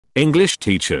English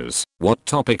teachers, what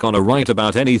topic on a write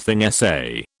about anything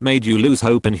essay made you lose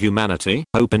hope in humanity?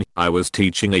 I was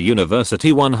teaching a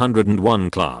University 101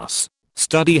 class.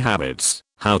 Study habits,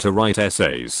 how to write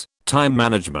essays, time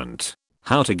management,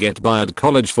 how to get by at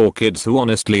college for kids who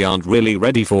honestly aren't really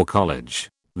ready for college.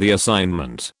 The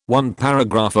assignment, one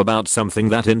paragraph about something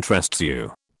that interests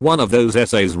you. One of those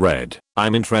essays read,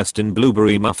 I'm interested in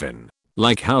blueberry muffin.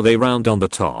 Like how they round on the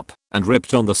top and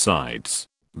ripped on the sides.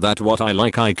 That what I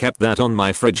like. I kept that on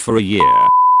my fridge for a year.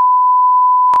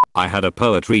 I had a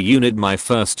poetry unit my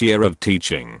first year of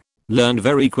teaching. Learned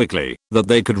very quickly that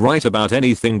they could write about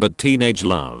anything but teenage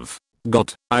love.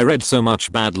 I read so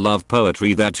much bad love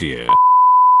poetry that year.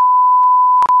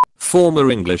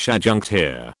 Former English adjunct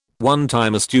here. One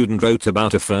time a student wrote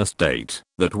about a first date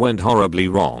that went horribly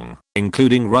wrong,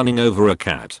 including running over a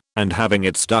cat and having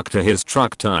it stuck to his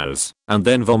truck tires and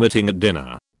then vomiting at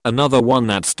dinner. Another one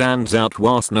that stands out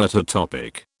was not a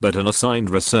topic, but an assigned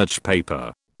research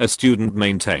paper. A student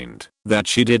maintained that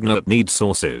she did not need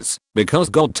sources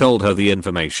because God told her the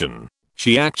information.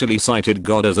 She actually cited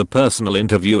God as a personal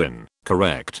interview in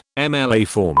correct MLA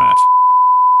format.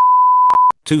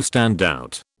 Two stand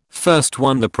out. First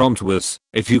one, the prompt was,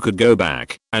 if you could go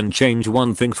back and change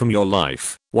one thing from your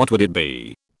life, what would it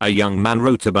be? A young man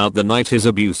wrote about the night his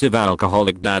abusive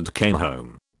alcoholic dad came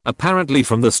home. Apparently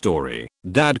from the story,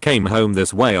 dad came home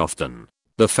this way often.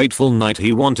 The fateful night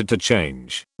he wanted to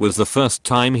change was the first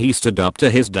time he stood up to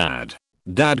his dad.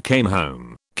 Dad came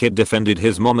home, kid defended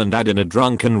his mom and dad in a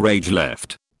drunken rage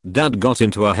left. Dad got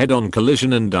into a head-on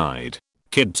collision and died.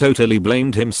 Kid totally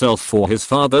blamed himself for his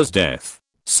father's death.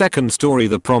 Second story,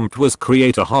 the prompt was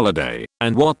create a holiday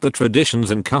and what the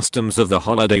traditions and customs of the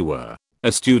holiday were.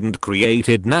 A student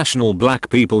created National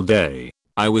Black People Day.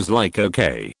 I was like,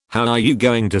 okay, how are you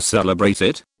going to celebrate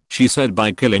it? She said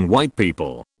by killing white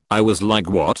people. I was like,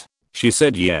 what? She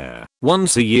said, yeah,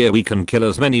 once a year we can kill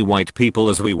as many white people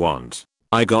as we want.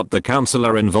 I got the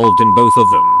counselor involved in both of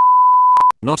them.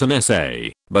 Not an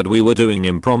essay, but we were doing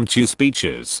impromptu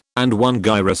speeches, and one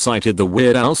guy recited the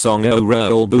Weird Al song oh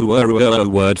roll boo oh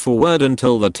word for word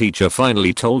until the teacher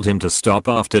finally told him to stop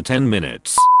after 10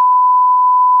 minutes.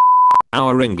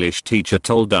 Our English teacher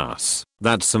told us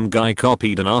that some guy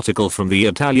copied an article from the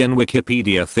Italian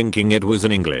Wikipedia thinking it was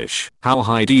in English. How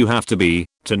high do you have to be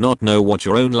to not know what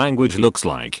your own language looks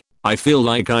like? I feel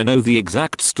like I know the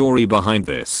exact story behind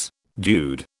this.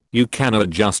 Dude, you cannot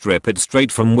just rip it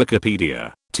straight from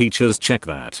Wikipedia. Teachers check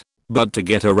that. But to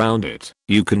get around it,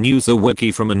 you can use a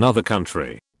wiki from another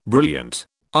country. Brilliant.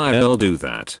 I'll do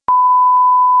that.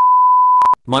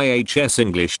 My HS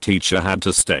English teacher had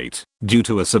to state, due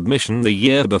to a submission the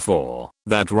year before,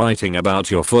 that writing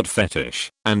about your foot fetish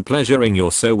and pleasuring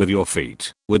yourself with your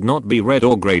feet would not be read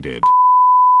or graded.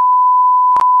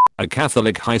 A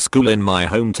Catholic high school in my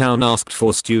hometown asked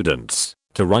for students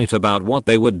to write about what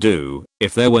they would do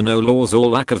if there were no laws or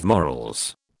lack of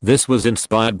morals. This was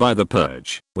inspired by the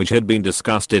purge, which had been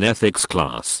discussed in ethics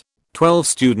class. 12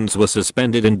 students were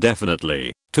suspended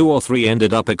indefinitely, 2 or 3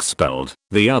 ended up expelled,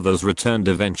 the others returned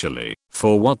eventually,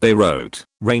 for what they wrote,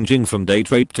 ranging from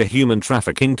date rape to human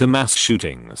trafficking to mass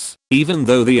shootings. Even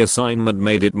though the assignment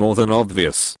made it more than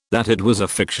obvious that it was a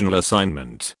fictional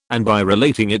assignment, and by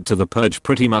relating it to the purge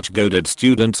pretty much goaded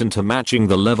students into matching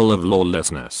the level of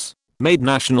lawlessness. Made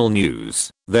national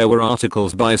news. There were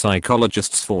articles by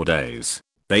psychologists for days.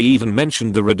 They even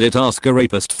mentioned the Reddit Ask a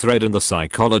Rapist thread and the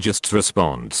psychologist's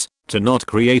response to not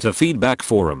create a feedback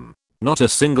forum. Not a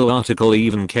single article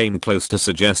even came close to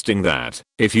suggesting that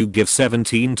if you give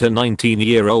 17 to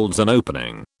 19-year-olds an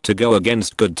opening to go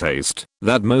against good taste,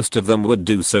 that most of them would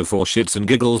do so for shits and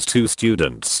giggles. 2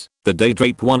 students, the date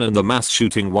rape one and the mass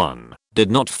shooting one,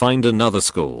 did not find another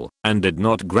school and did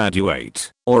not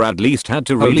graduate, or at least had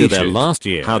to redo their last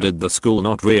year. How did the school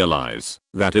not realize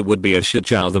that it would be a shit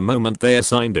show the moment they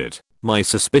assigned it? My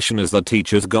suspicion is that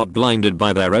teachers got blinded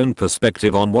by their own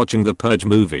perspective on watching the Purge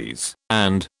movies,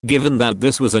 and, given that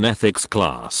this was an ethics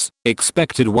class,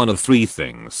 expected one of 3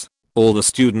 things. All the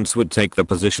students would take the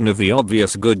position of the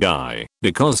obvious good guy,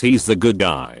 because he's the good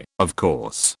guy, of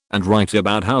course, and write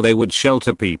about how they would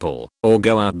shelter people, or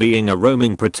go out being a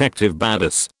roaming protective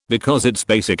badass, because it's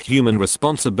basic human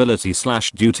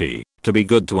responsibility/duty to be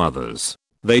good to others.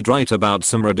 They'd write about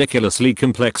some ridiculously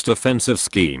complex defensive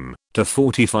scheme to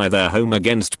fortify their home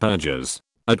against purgers.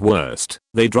 At worst,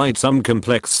 they'd write some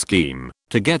complex scheme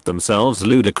to get themselves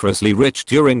ludicrously rich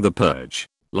during the purge.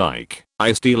 Like,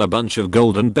 I steal a bunch of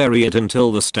gold and bury it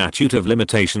until the statute of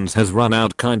limitations has run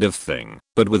out kind of thing,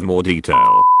 but with more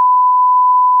detail.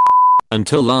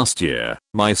 Until last year,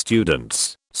 my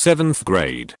students, 7th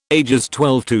grade, ages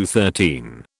 12 to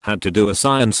 13, had to do a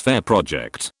science fair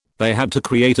project. They had to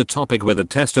create a topic with a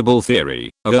testable theory.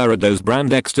 Does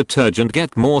brand X detergent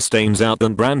get more stains out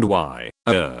than brand Y?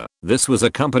 This was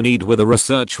accompanied with a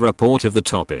research report of the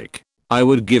topic. I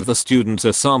would give the students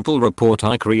a sample report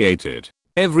I created.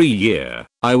 Every year,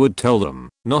 I would tell them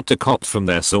not to copy from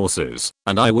their sources,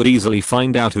 and I would easily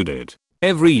find out who did.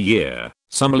 Every year,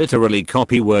 some literally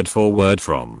copy word for word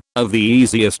from, of the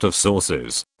easiest of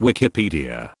sources,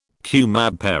 Wikipedia. Q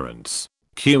mab parents.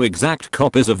 Q exact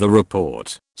copies of the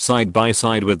report, side by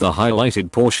side with the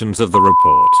highlighted portions of the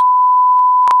report.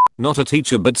 Not a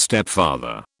teacher but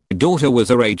stepfather. Daughter was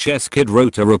a HS kid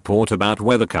wrote a report about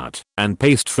weather cut and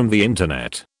paste from the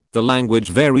internet. The language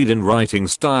varied in writing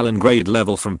style and grade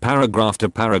level from paragraph to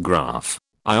paragraph.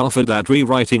 I offered that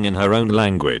rewriting in her own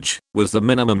language was the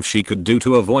minimum she could do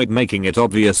to avoid making it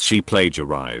obvious she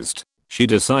plagiarized. She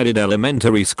decided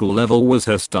elementary school level was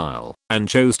her style and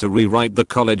chose to rewrite the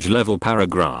college level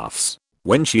paragraphs.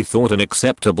 When she thought an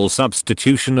acceptable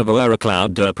substitution of a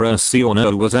cloud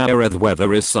depression was the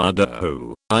weather is sad,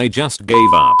 I just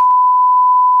gave up.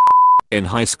 In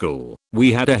high school,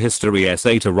 we had a history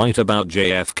essay to write about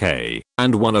JFK,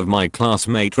 and one of my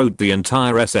classmates wrote the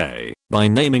entire essay by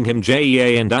naming him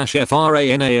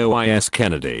JEAN-FRANAOIS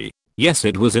Kennedy. Yes,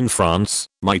 it was in France.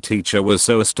 My teacher was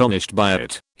so astonished by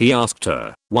it, he asked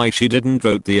her why she didn't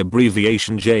wrote the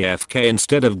abbreviation JFK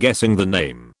instead of guessing the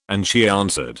name, and she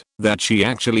answered that she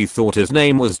actually thought his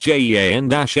name was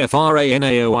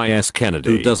JEAN-FRANAOIS Kennedy.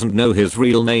 Who doesn't know his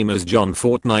real name is John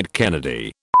Fortnite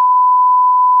Kennedy?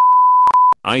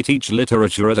 I teach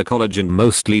literature at a college and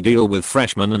mostly deal with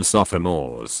freshmen and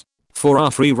sophomores. For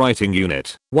our free writing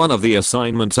unit, one of the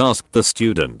assignments asked the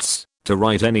students to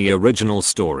write any original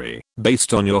story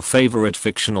based on your favorite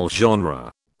fictional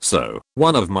genre. So,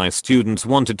 one of my students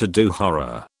wanted to do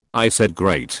horror. I said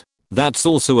great. That's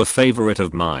also a favorite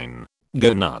of mine.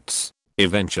 Go nuts.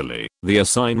 Eventually, the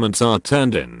assignments are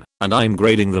turned in, and I'm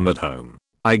grading them at home.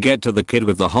 I get to the kid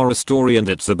with the horror story and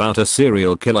it's about a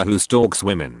serial killer who stalks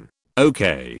women.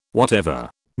 Okay,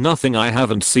 whatever. Nothing I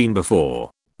haven't seen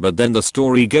before. But then the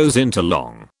story goes into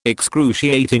long,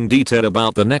 excruciating detail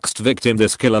about the next victim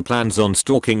this killer plans on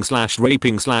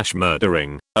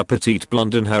stalking/raping/murdering, a petite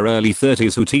blonde in her early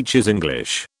 30s who teaches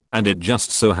English. And it just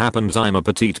so happens I'm a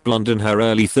petite blonde in her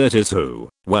early 30s who,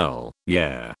 well,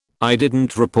 yeah. I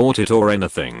didn't report it or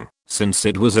anything, since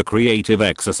it was a creative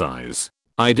exercise.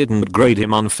 I didn't grade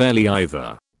him unfairly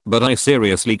either. But I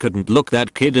seriously couldn't look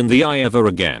that kid in the eye ever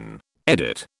again.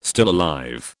 Edit, still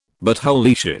alive. But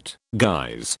holy shit,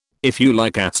 guys. If you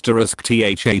like *THAT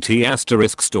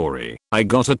story, I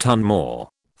got a ton more.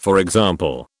 For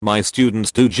example, my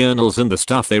students do journals and the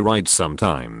stuff they write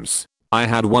sometimes. I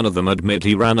had one of them admit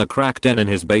he ran a crack den in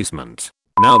his basement.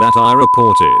 Now that I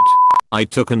reported. I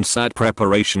took an SAT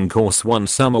preparation course one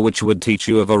summer which would teach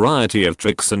you a variety of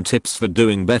tricks and tips for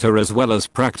doing better as well as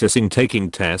practicing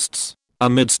taking tests.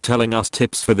 Amidst telling us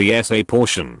tips for the essay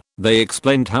portion, they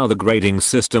explained how the grading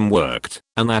system worked,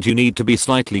 and that you need to be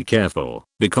slightly careful,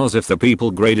 because if the people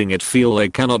grading it feel they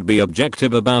cannot be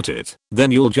objective about it,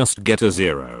 then you'll just get a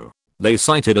 0. They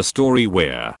cited a story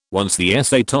where, once the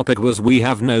essay topic was we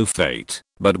have no fate,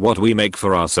 but what we make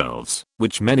for ourselves,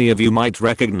 which many of you might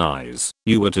recognize,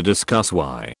 you were to discuss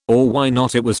why, or why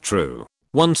not it was true.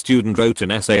 One student wrote an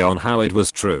essay on how it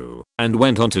was true, and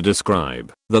went on to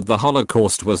describe that the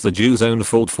Holocaust was the Jews' own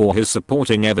fault for his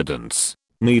supporting evidence.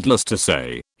 Needless to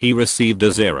say, he received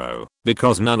a 0,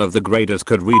 because none of the graders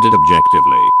could read it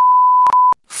objectively.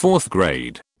 4th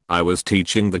grade. I was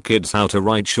teaching the kids how to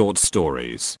write short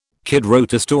stories. Kid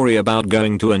wrote a story about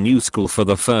going to a new school for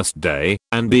the first day,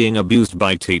 and being abused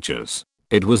by teachers.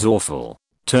 It was awful.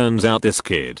 Turns out this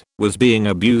kid was being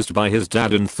abused by his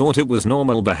dad and thought it was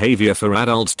normal behavior for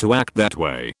adults to act that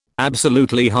way.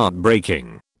 Absolutely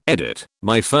heartbreaking. Edit,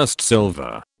 my first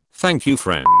silver. Thank you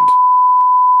friend.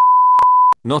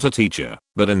 Not a teacher,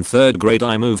 but in 3rd grade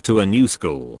I moved to a new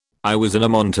school. I was in a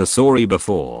Montessori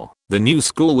before. The new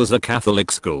school was a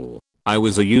Catholic school. I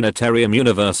was a Unitarian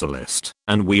Universalist,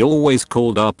 and we always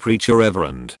called our preacher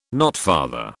Reverend, not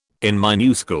Father. In my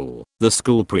new school, the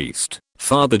school priest,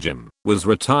 Father Jim, was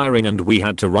retiring and we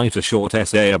had to write a short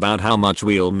essay about how much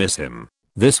we'll miss him.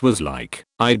 This was like,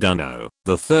 I dunno,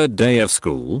 the 3rd day of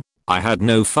school? I had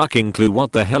no fucking clue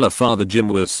what the hell a Father Jim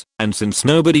was, and since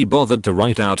nobody bothered to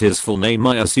write out his full name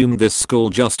I assumed this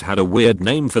school just had a weird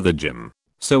name for the gym.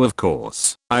 So of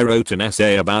course, I wrote an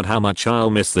essay about how much I'll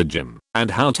miss the gym,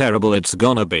 and how terrible it's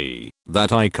gonna be,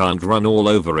 that I can't run all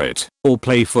over it, or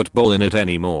play football in it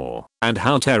anymore, and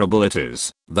how terrible it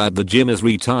is, that the gym is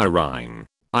retiring.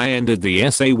 I ended the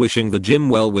essay wishing the gym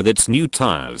well with its new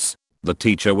tires. The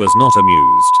teacher was not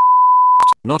amused.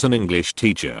 Not an English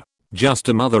teacher. Just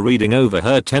a mother reading over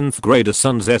her 10th grader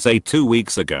son's essay 2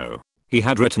 weeks ago. He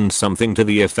had written something to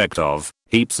the effect of,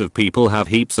 heaps of people have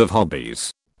heaps of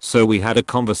hobbies. So we had a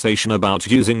conversation about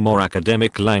using more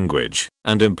academic language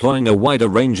and employing a wider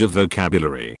range of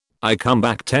vocabulary. I come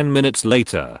back 10 minutes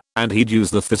later and he'd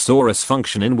use the thesaurus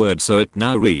function in Word, so it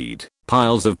now read,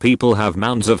 piles of people have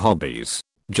mounds of hobbies.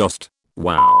 Just,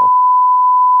 wow.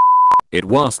 It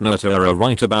was not a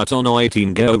write about on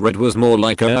 18 go, it was more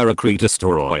like a create a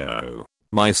story.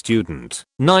 My student,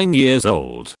 9 years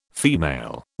old,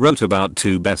 female, wrote about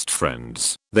two best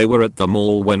friends. They were at the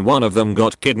mall when one of them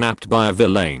got kidnapped by a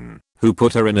villain, who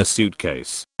put her in a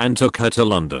suitcase and took her to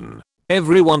London.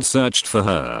 Everyone searched for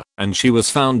her, and she was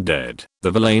found dead.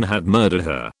 The villain had murdered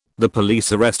her. The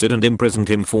police arrested and imprisoned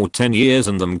him for 10 years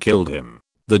and then killed him.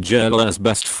 The jailer's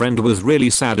best friend was really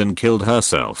sad and killed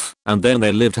herself, and then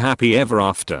they lived happy ever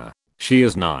after. She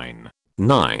is 9,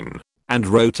 and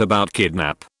wrote about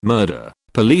kidnap, murder,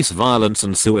 police violence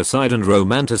and suicide, and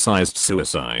romanticized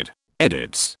suicide.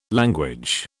 Edits,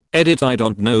 language. Edit, I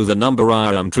don't know the number.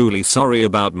 I am truly sorry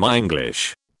about my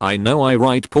English. I know I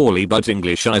write poorly, but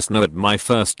English is not my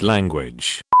first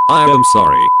language. I am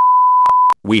sorry.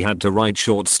 We had to write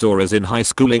short stories in high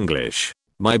school English.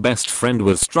 My best friend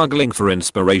was struggling for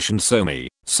inspiration, so me,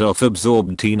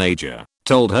 self-absorbed teenager,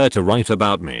 told her to write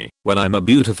about me when I'm a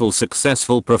beautiful,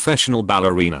 successful professional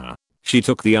ballerina. She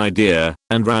took the idea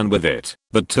and ran with it,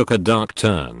 but took a dark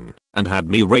turn and had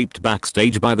me raped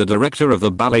backstage by the director of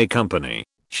the ballet company.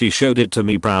 She showed it to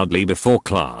me proudly before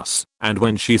class, and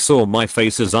when she saw my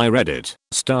face as I read it,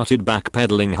 started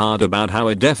backpedaling hard about how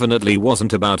it definitely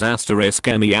wasn't about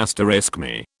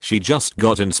me. She just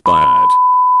got inspired.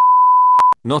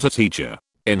 Not a teacher.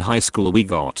 In high school we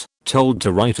got told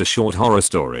to write a short horror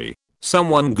story.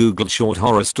 Someone googled short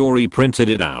horror story, printed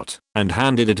it out, and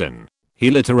handed it in. He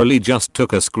literally just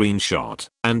took a screenshot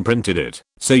and printed it,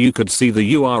 so you could see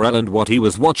the URL and what he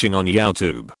was watching on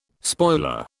YouTube.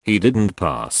 Spoiler, he didn't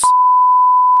pass.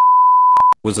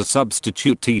 Was a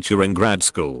substitute teacher in grad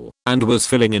school and was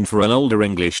filling in for an older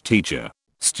English teacher.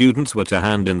 Students were to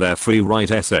hand in their free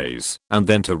write essays and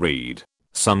then to read.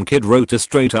 Some kid wrote a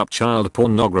straight up child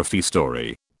pornography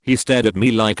story. He stared at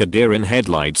me like a deer in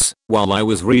headlights while I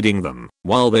was reading them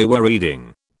while they were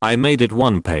reading. I made it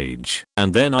 1 page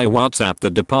and then I WhatsApped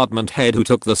the department head who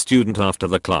took the student after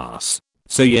the class.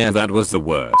 So yeah, that was the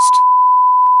worst.